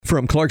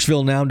From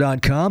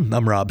ClarksvilleNow.com,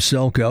 I'm Rob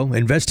Selko.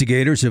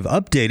 Investigators have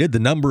updated the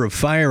number of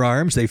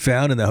firearms they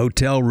found in the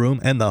hotel room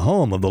and the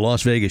home of the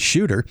Las Vegas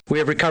shooter. We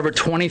have recovered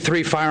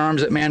 23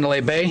 firearms at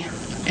Mandalay Bay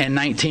and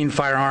 19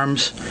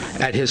 firearms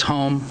at his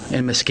home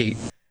in Mesquite.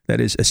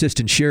 That is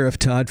Assistant Sheriff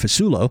Todd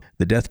Fasulo.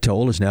 The death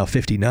toll is now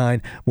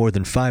 59. More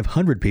than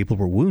 500 people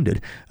were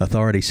wounded.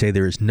 Authorities say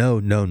there is no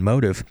known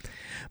motive.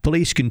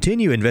 Police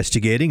continue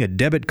investigating a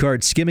debit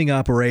card skimming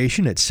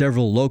operation at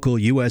several local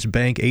U.S.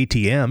 bank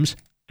ATMs.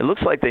 It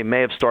looks like they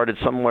may have started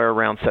somewhere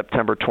around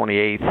September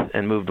 28th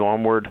and moved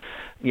onward.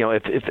 You know,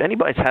 if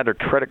anybody's had their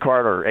credit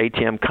card or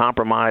ATM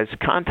compromised,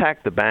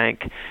 contact the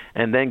bank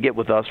and then get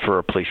with us for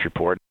a police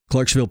report.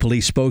 Clarksville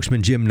Police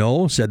spokesman Jim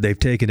Knoll said they've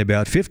taken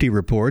about 50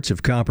 reports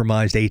of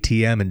compromised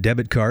ATM and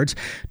debit cards,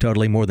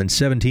 totaling more than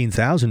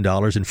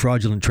 $17,000 in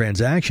fraudulent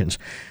transactions.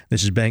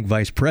 This is Bank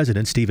Vice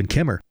President Stephen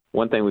Kimmer.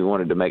 One thing we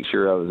wanted to make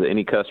sure of is that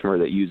any customer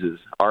that uses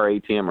our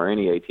ATM or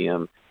any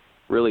ATM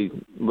really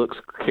looks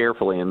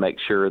carefully and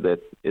makes sure that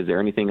is there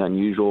anything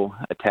unusual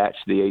attached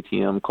to the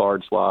ATM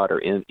card slot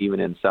or even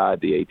inside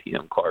the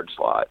ATM card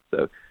slot.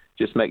 So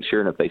just make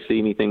sure, and if they see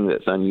anything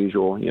that's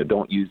unusual,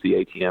 don't use the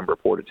ATM,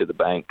 report it to the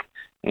bank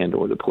and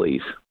or the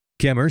police.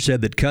 Kemmer said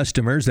that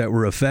customers that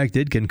were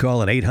affected can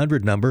call an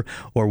 800 number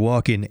or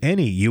walk in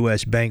any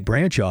U.S. Bank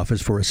branch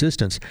office for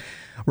assistance.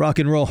 Rock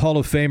and Roll Hall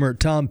of Famer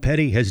Tom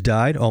Petty has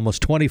died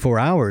almost 24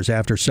 hours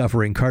after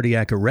suffering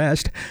cardiac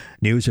arrest.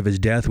 News of his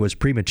death was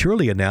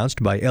prematurely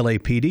announced by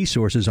LAPD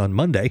sources on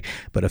Monday,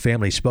 but a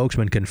family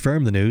spokesman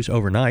confirmed the news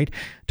overnight.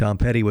 Tom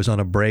Petty was on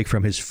a break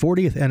from his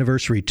 40th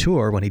anniversary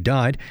tour when he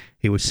died.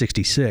 He was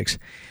 66.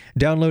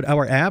 Download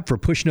our app for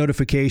push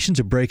notifications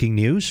of breaking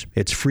news.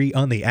 It's free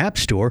on the App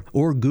Store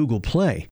or Google Play.